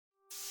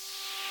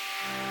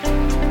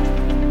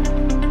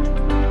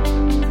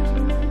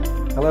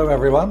Hello,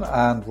 everyone,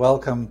 and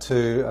welcome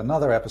to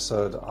another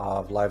episode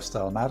of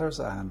Lifestyle Matters.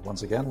 And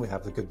once again, we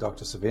have the good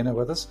Dr. Savina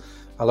with us.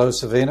 Hello,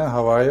 Savina.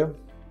 How are you?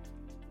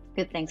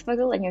 Good, thanks,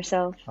 Fergal. And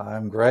yourself?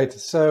 I'm great.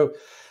 So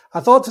I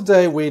thought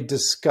today we'd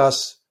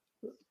discuss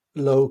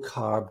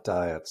low-carb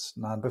diets.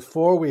 Now,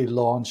 before we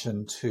launch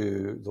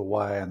into the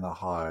why and the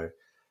how,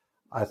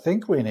 I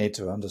think we need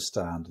to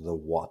understand the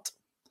what.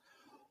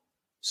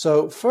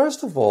 So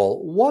first of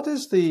all, what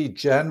is the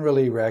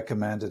generally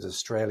recommended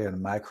Australian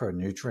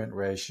macronutrient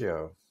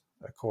ratio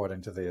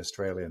according to the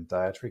Australian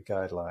dietary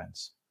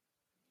guidelines?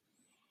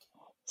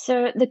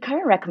 So the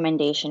current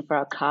recommendation for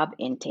our carb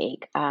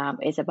intake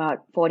is about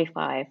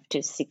 45 to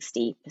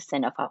 60%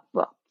 of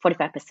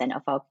 45%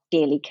 of our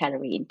daily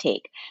calorie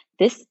intake.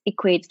 This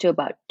equates to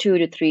about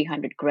 200 to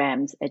 300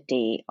 grams a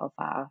day of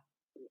our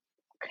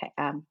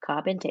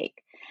carb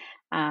intake.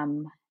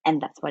 And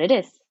that's what it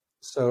is.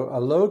 So a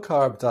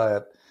low-carb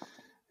diet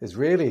is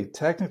really,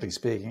 technically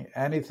speaking,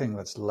 anything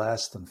that's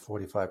less than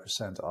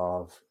 45%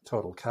 of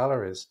total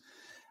calories.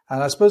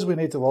 And I suppose we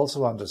need to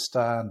also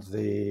understand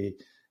the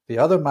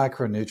other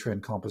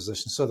macronutrient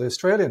composition. So the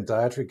Australian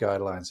dietary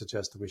guidelines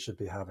suggest that we should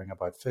be having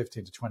about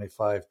 15 to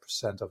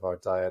 25% of our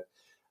diet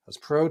as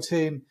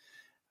protein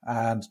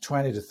and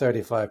 20 to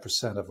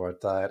 35% of our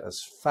diet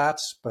as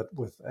fats, but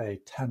with a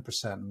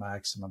 10%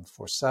 maximum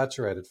for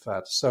saturated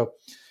fat. So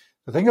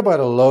the thing about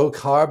a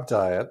low-carb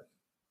diet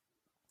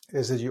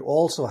is that you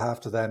also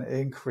have to then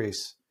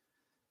increase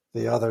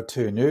the other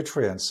two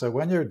nutrients. So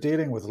when you're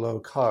dealing with low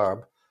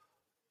carb,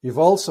 you've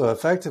also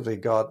effectively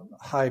got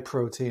high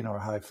protein or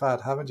high fat,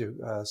 haven't you,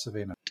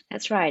 Savina?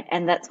 That's right.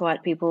 And that's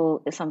what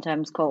people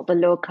sometimes call the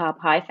low carb,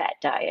 high fat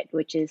diet,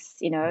 which is,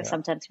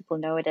 sometimes people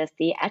know it as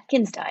the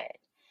Atkins diet,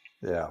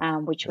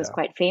 which was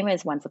quite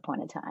famous once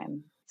upon a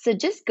time. So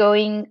just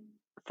going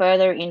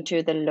further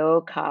into the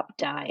low carb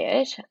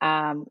diet,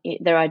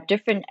 there are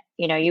different,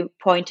 you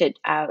pointed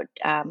out,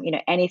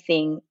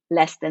 anything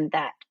less than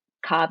that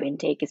carb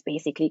intake is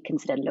basically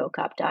considered low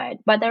carb diet.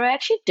 But there are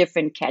actually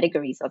different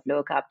categories of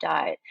low carb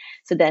diet.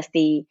 So there's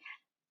the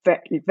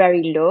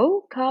very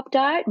low carb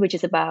diet, which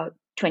is about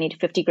 20 to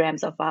 50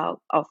 grams of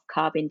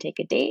carb intake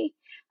a day,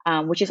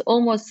 which is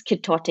almost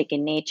ketotic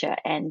in nature.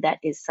 And that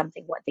is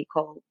something what they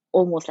call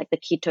almost like the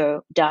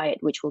keto diet,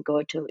 which we'll go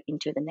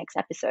into the next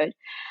episode.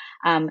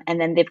 And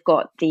then they've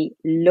got the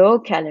low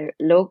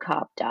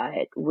carb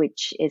diet,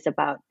 which is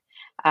about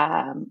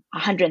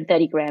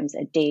 130 grams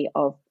a day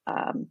of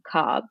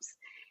carbs,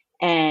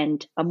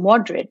 and a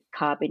moderate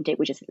carb intake,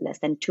 which is less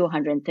than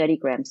 230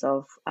 grams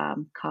of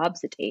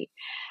carbs a day.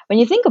 When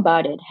you think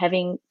about it,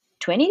 having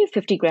 20 to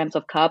 50 grams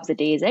of carbs a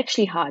day is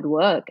actually hard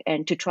work.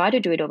 And to try to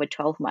do it over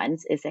 12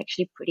 months is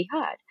actually pretty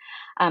hard.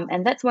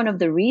 And that's one of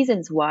the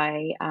reasons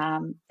why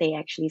they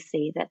actually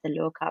say that the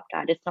low carb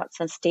diet is not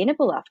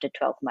sustainable after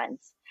 12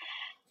 months.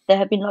 There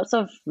have been lots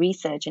of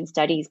research and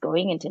studies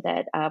going into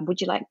that.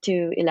 Would you like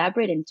to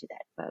elaborate into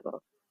that, Fergal?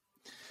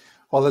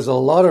 Well, there's a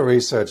lot of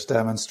research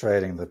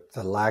demonstrating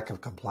the lack of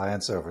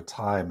compliance over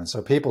time. And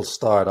so people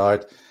start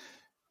out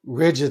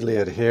rigidly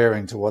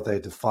adhering to what they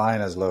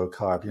define as low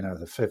carb,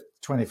 the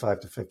 25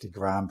 to 50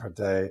 gram per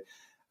day.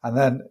 And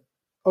then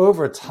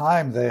over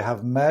time, they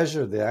have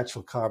measured the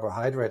actual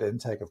carbohydrate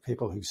intake of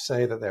people who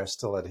say that they're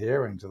still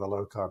adhering to the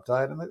low carb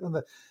diet. And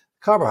the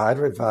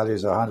carbohydrate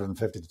values are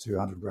 150 to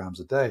 200 grams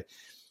a day.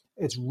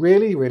 It's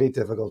really, really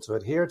difficult to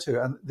adhere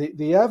to. And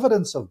the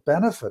evidence of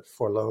benefit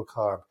for low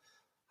carb,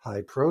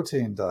 high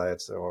protein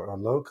diets or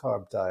low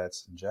carb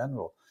diets in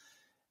general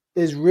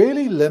is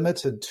really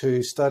limited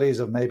to studies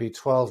of maybe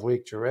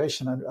 12-week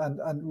duration.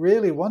 And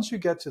really, once you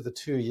get to the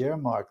 2-year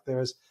mark,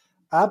 there's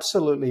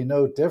absolutely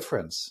no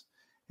difference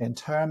in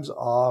terms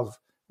of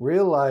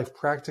real life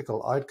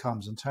practical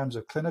outcomes, in terms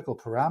of clinical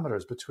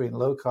parameters between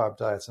low carb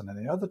diets and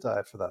any other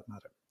diet for that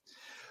matter.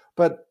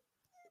 But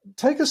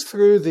take us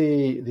through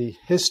the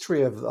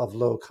history of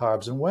low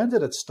carbs, and when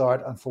did it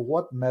start, and for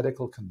what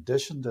medical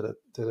condition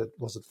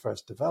was it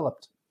first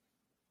developed?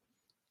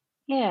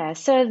 Yeah,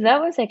 so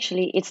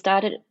it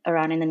started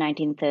around in the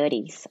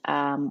 1930s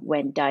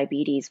when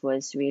diabetes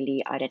was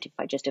really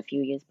identified just a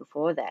few years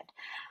before that.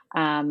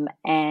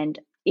 And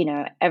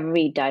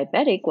every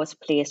diabetic was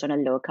placed on a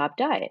low carb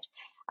diet.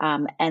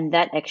 And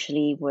that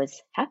actually was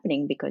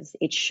happening because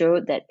it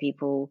showed that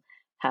people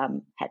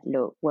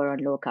were on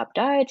low carb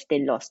diets, they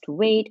lost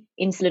weight,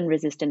 insulin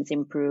resistance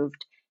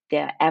improved,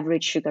 their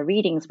average sugar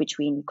readings, which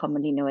we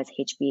commonly know as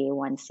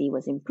HbA1c,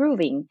 was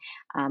improving,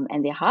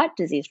 and their heart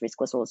disease risk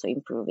was also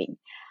improving.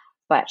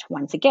 But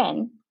once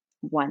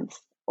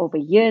over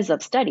years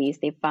of studies,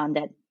 they found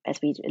that, as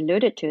we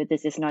alluded to,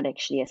 this is not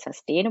actually a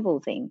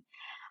sustainable thing.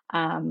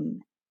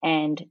 And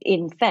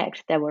in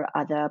fact, there were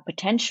other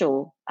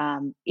potential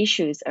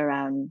issues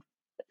around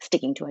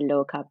sticking to a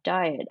low carb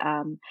diet,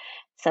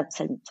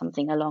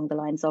 something along the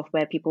lines of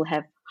where people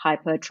have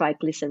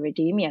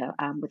hypertriglyceridemia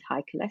with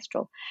high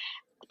cholesterol.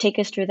 Take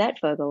us through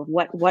that, Fergal.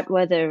 What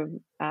were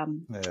the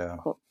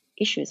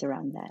issues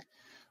around that?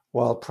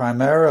 Well,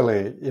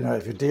 primarily,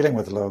 if you're dealing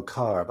with low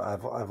carb,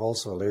 I've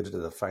also alluded to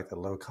the fact that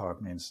low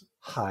carb means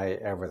high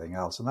everything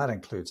else, and that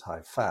includes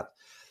high fat.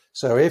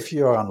 So if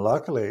you're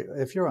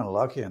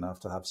unlucky enough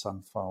to have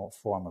some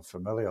form of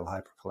familial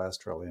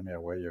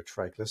hypercholesterolemia where your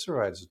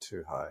triglycerides are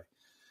too high,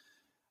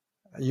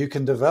 you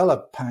can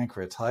develop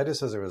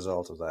pancreatitis as a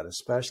result of that,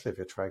 especially if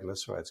your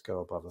triglycerides go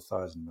above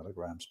 1,000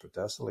 milligrams per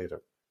deciliter.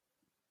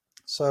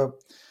 So,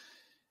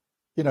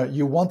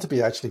 you want to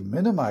be actually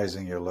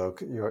minimizing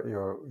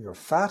your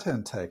fat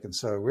intake. And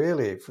so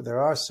really,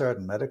 there are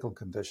certain medical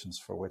conditions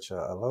for which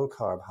a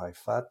low-carb,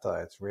 high-fat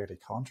diet is really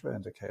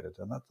contraindicated.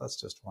 And that's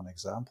just one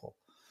example.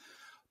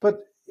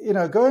 But,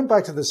 going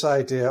back to this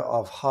idea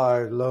of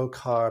how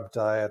low-carb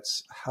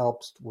diets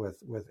helped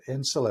with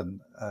insulin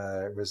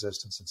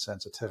resistance and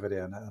sensitivity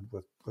and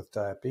with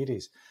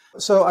diabetes.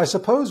 So I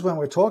suppose when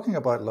we're talking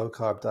about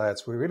low-carb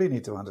diets, we really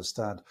need to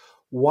understand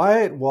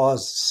why it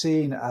was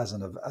seen as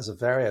a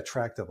very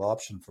attractive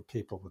option for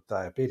people with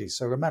diabetes.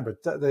 So remember,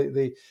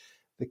 the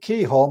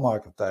key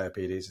hallmark of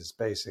diabetes is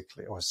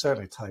basically, or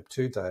certainly type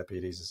 2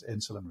 diabetes, is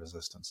insulin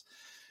resistance.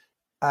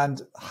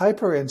 And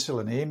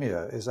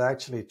hyperinsulinemia is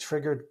actually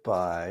triggered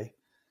by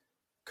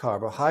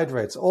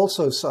carbohydrates,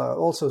 also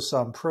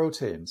some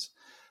proteins.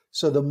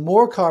 So the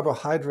more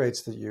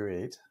carbohydrates that you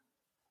eat,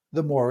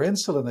 the more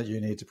insulin that you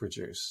need to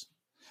produce.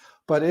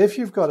 But if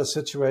you've got a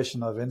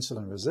situation of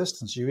insulin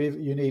resistance, you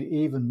need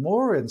even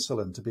more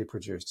insulin to be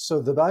produced.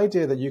 So the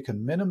idea that you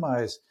can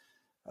minimize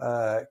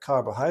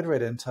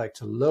carbohydrate intake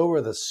to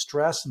lower the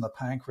stress in the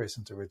pancreas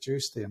and to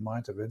reduce the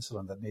amount of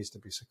insulin that needs to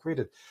be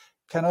secreted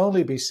can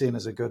only be seen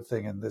as a good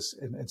thing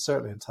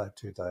certainly in type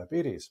 2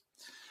 diabetes.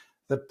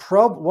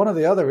 One of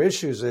the other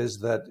issues is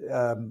that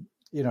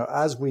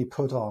as we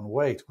put on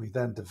weight, we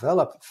then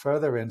develop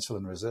further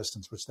insulin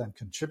resistance, which then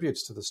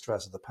contributes to the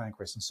stress of the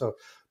pancreas. And so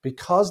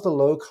because the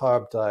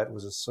low-carb diet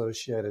was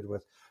associated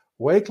with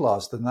weight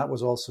loss, then that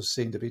was also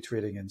seen to be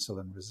treating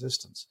insulin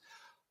resistance.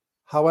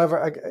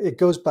 However, it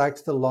goes back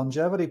to the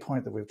longevity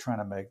point that we're trying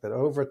to make, that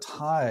over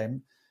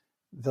time,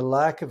 the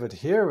lack of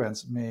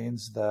adherence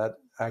means that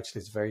actually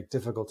it's very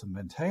difficult to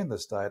maintain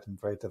this diet and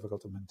very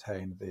difficult to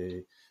maintain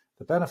the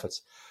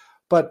benefits.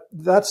 But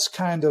that's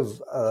kind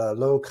of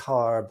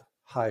low-carb,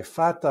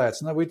 high-fat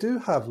diets. Now, we do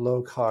have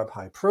low-carb,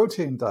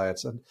 high-protein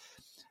diets. And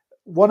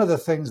one of the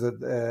things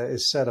that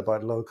is said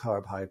about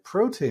low-carb,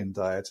 high-protein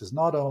diets is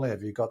not only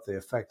have you got the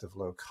effect of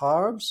low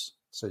carbs,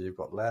 so you've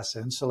got less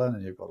insulin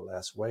and you've got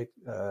less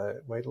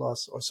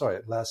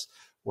less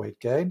weight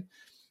gain.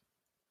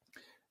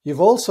 You've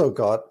also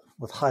got,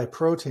 with high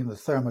protein, the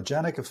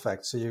thermogenic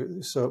effect.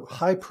 So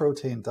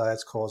high-protein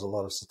diets cause a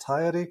lot of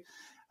satiety.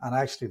 And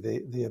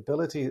actually, the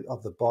ability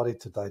of the body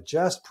to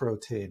digest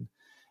protein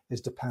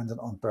is dependent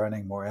on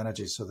burning more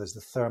energy. So there's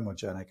the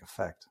thermogenic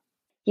effect.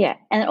 Yeah.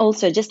 And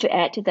also, just to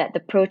add to that, the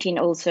protein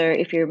also,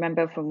 if you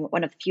remember from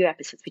one of the few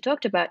episodes we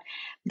talked about,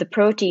 the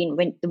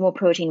more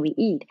protein we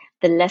eat,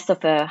 the less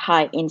of a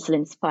high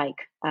insulin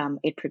spike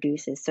it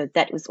produces. So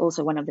that was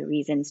also one of the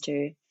reasons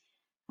to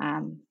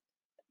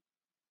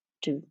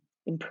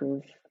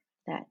improve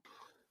that.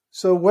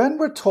 So when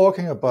we're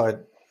talking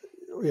about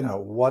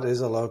what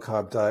is a low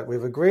carb diet,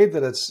 we've agreed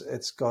that it's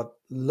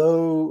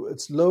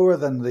lower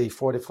than the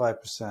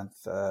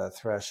 45%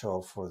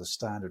 threshold for the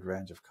standard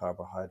range of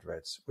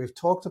carbohydrates. We've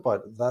talked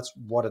about that's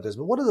what it is,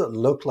 but what does it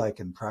look like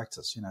in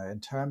practice? In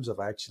terms of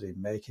actually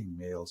making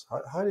meals,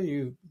 how do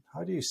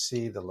you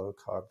see the low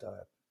carb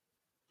diet?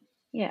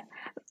 Yeah.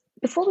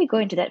 Before we go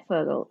into that,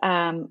 Fergal,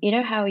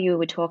 how you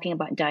were talking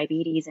about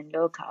diabetes and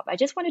low carb. I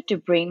just wanted to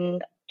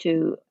bring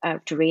to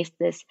raise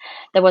this.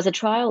 There was a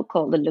trial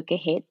called the Look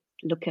Ahead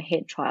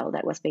trial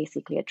that was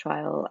basically a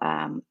trial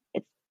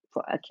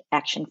for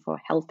action for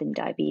health in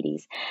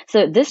diabetes.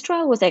 So this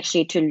trial was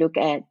actually to look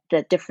at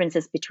the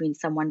differences between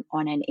someone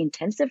on an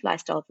intensive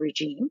lifestyle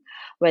regime,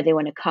 where they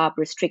were on a carb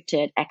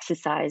restricted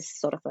exercise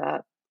sort of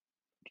a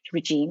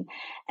regime,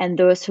 and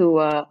those who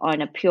were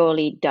on a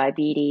purely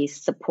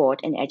diabetes support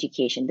and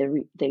education,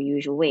 the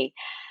usual way.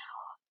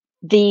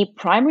 The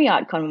primary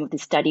outcome of the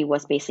study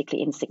was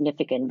basically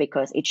insignificant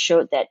because it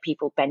showed that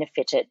people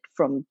benefited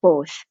from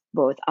both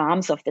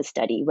arms of the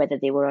study, whether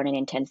they were on an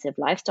intensive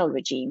lifestyle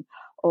regime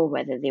or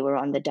whether they were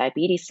on the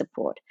diabetes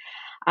support.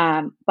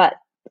 But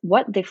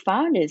what they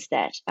found is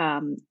that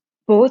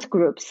both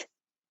groups,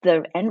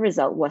 the end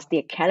result was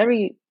their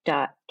calorie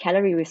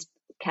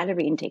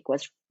intake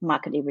was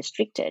markedly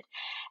restricted,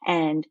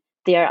 and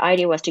their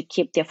idea was to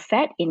keep their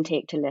fat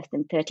intake to less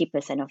than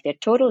 30% of their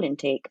total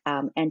intake,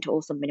 and to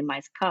also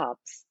minimize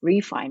carbs,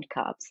 refined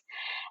carbs.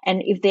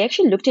 And if they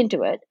actually looked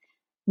into it,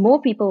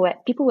 more people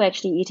were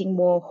actually eating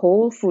more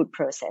whole food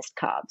processed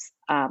carbs,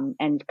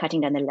 and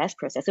cutting down the less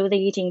processed. So they're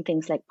eating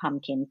things like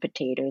pumpkin,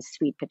 potatoes,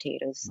 sweet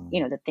potatoes,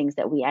 the things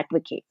that we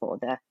advocate for,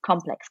 the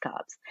complex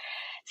carbs.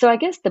 So I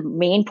guess the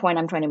main point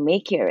I'm trying to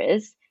make here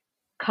is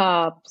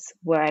carbs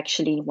were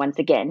actually, once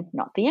again,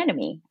 not the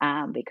enemy,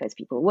 because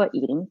people were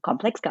eating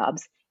complex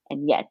carbs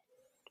and yet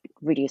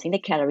reducing the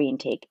calorie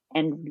intake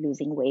and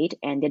losing weight,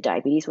 and their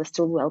diabetes was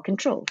still well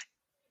controlled.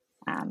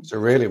 So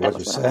really what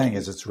you're saying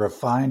is it's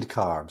refined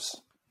carbs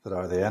that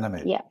are the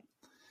enemy. Yeah.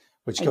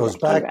 Which goes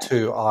back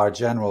to our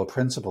general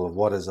principle of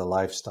what is a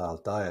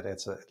lifestyle diet.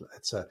 It's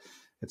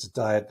It's a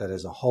diet that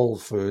is a whole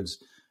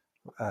foods,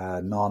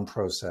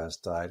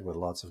 non-processed diet with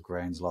lots of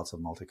grains, lots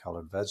of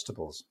multicolored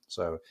vegetables.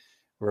 So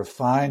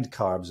refined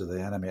carbs are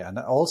the enemy. And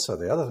also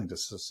the other thing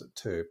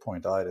to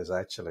point out is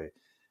actually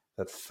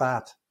that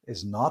fat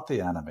is not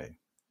the enemy.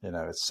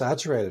 It's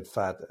saturated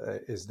fat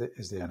is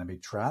the enemy.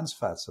 Trans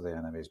fats are the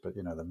enemies, but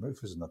the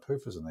MUFAs and the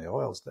PUFAs and the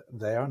oils,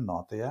 they are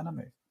not the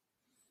enemy.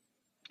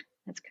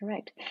 That's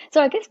correct.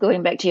 So I guess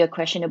going back to your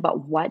question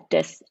about what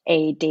does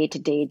a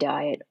day-to-day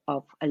diet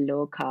of a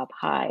low-carb,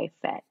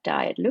 high-fat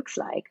diet looks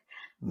like,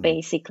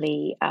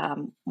 basically,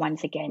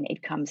 once again,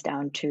 it comes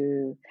down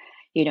to,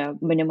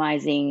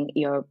 minimizing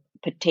your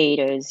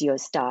potatoes, your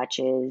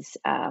starches,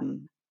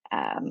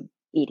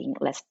 eating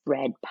less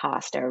bread,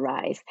 pasta,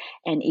 rice,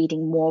 and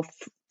eating more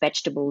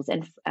vegetables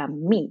and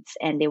meats.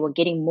 And they were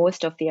getting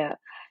most of their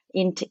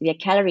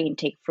calorie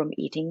intake from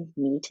eating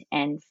meat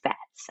and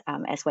fats,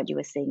 as what you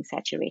were saying,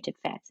 saturated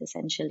fats,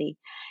 essentially.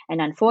 And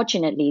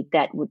unfortunately,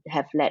 that would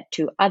have led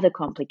to other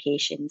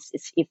complications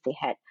if they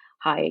had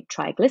high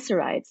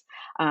triglycerides.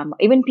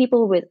 Even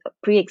people with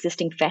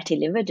pre-existing fatty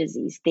liver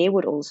disease, they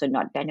would also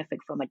not benefit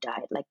from a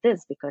diet like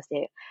this because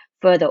they're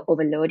further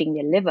overloading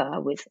their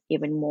liver with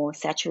even more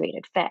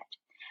saturated fat.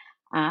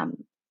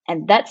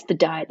 And that's the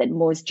diet that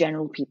most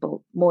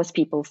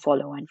people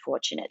follow,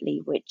 unfortunately,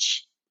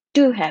 which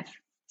do have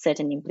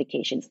certain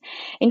implications.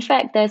 In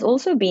fact, there's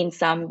also been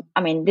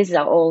these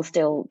are all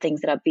still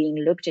things that are being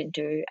looked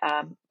into,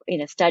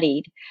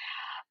 studied,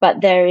 but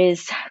there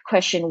is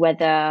question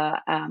whether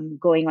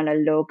going on a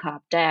low carb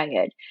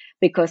diet,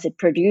 because it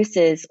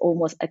produces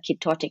almost a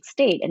ketotic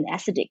state, an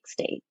acidic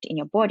state in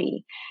your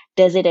body,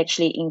 does it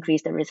actually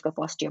increase the risk of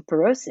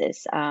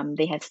osteoporosis?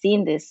 They have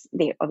seen this,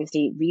 they're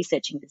obviously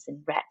researching this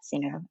in rats,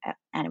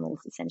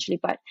 animals essentially,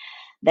 but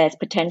there's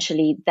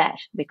potentially that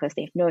because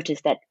they've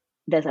noticed that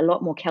there's a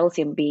lot more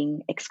calcium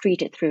being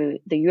excreted through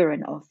the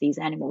urine of these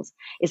animals.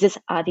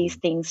 Are these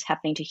things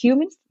happening to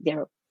humans?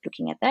 They're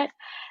looking at that.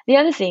 The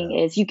other thing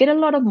is you get a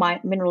lot of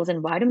minerals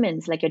and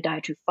vitamins like your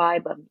dietary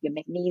fiber, your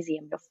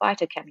magnesium, your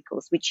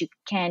phytochemicals, which you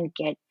can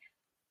get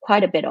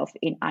quite a bit of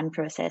in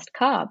unprocessed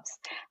carbs.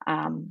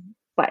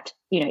 But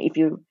if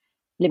you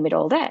limit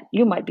all that,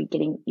 you might be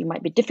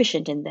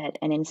deficient in that,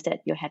 and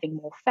instead you're having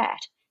more fat.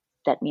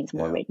 That means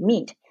more red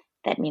meat.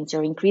 That means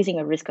you're increasing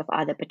a risk of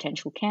other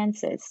potential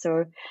cancers.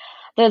 So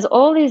there's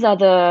all these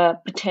other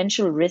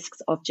potential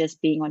risks of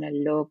just being on a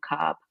low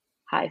carb,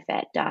 high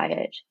fat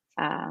diet.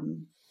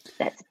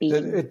 That's being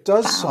It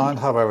does sound,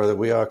 however, that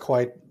we are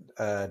quite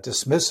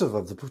dismissive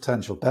of the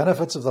potential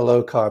benefits of the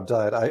low carb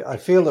diet. I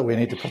feel that we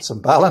need to put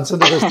some balance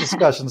into this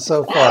discussion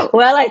so far.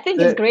 Well, I think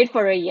it's great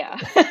for a year.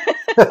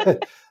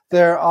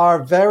 There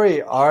are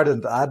very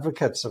ardent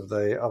advocates of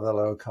the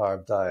low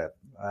carb diet.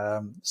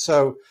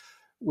 So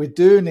we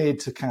do need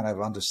to kind of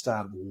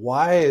understand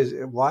why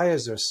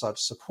is there such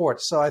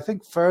support. So I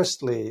think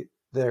firstly,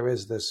 there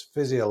is this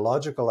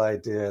physiological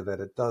idea that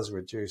it does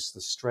reduce the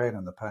strain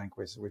on the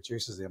pancreas, it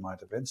reduces the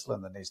amount of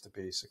insulin that needs to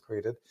be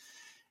secreted,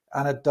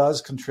 and it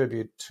does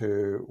contribute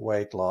to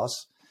weight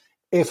loss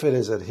if it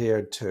is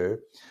adhered to,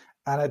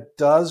 and it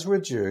does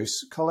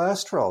reduce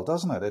cholesterol,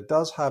 doesn't it? It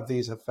does have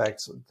these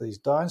effects, these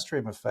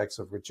downstream effects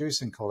of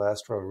reducing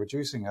cholesterol,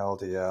 reducing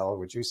LDL,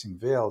 reducing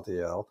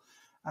VLDL,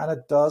 and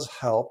it does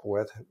help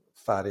with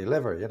fatty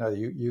liver.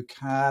 You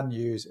can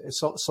use,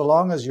 so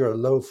long as your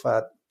low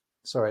carb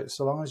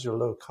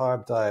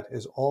diet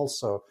is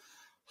also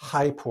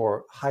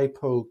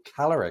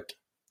hypocaloric,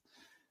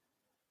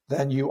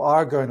 then you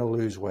are going to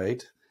lose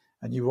weight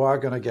and you are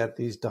going to get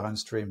these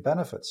downstream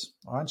benefits,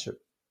 aren't you?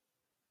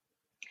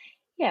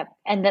 Yeah,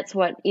 and that's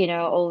what,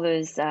 all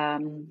those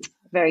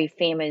very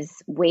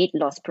famous weight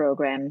loss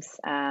programs.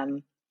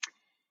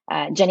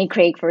 Jenny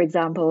Craig, for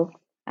example,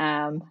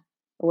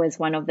 was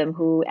one of them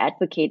who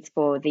advocates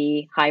for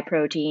the high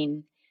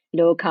protein,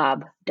 low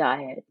carb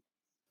diet.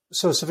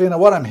 So, Savina,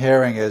 what I'm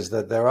hearing is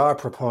that there are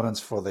proponents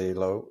for the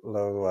low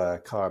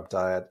carb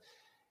diet.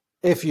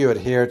 If you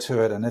adhere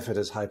to it and if it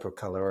is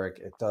hypocaloric,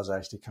 it does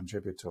actually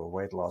contribute to a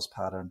weight loss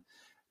pattern.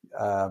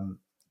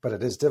 But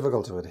it is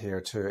difficult to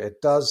adhere to.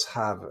 It does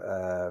have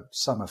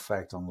some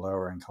effect on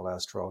lowering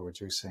cholesterol,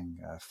 reducing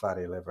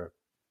fatty liver,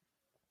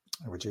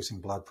 reducing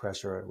blood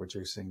pressure,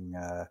 reducing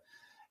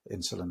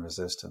insulin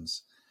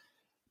resistance.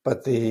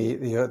 But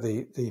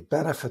the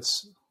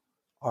benefits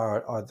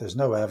are there's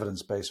no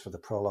evidence base for the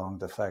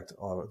prolonged effect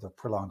or the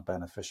prolonged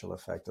beneficial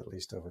effect, at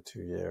least over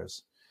 2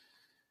 years.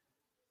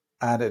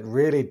 And it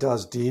really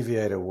does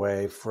deviate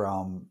away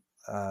from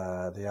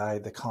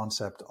the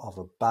concept of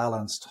a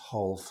balanced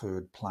whole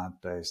food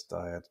plant-based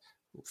diet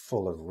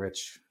full of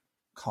rich,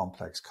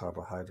 complex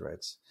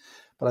carbohydrates.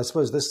 But I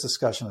suppose this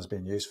discussion has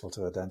been useful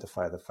to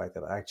identify the fact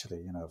that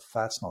actually,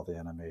 fat's not the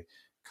enemy,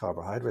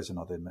 carbohydrates are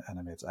not the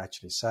enemy. It's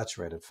actually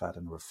saturated fat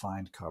and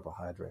refined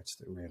carbohydrates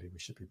that really we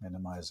should be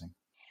minimizing.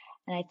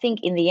 And I think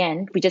in the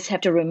end, we just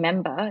have to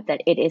remember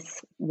that it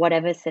is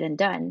whatever said and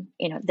done,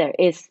 there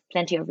is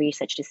plenty of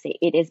research to say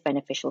it is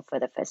beneficial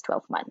for the first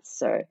 12 months.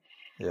 So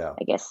yeah,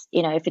 I guess,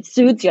 if it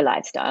suits your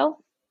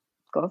lifestyle,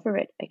 go for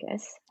it, I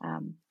guess.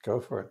 Go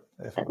for it.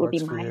 If it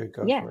works for you,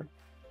 go for it.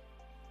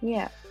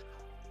 Yeah.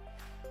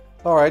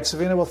 All right,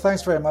 Savina, well,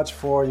 thanks very much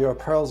for your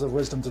pearls of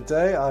wisdom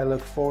today. I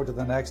look forward to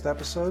the next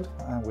episode,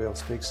 and we'll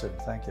speak soon.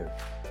 Thank you.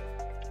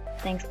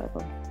 Thanks,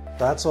 Michael.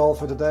 That's all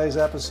for today's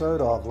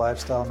episode of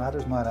Lifestyle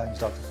Matters. My name is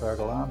Dr.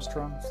 Fergal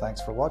Armstrong.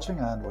 Thanks for watching,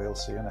 and we'll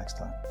see you next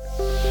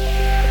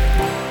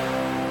time.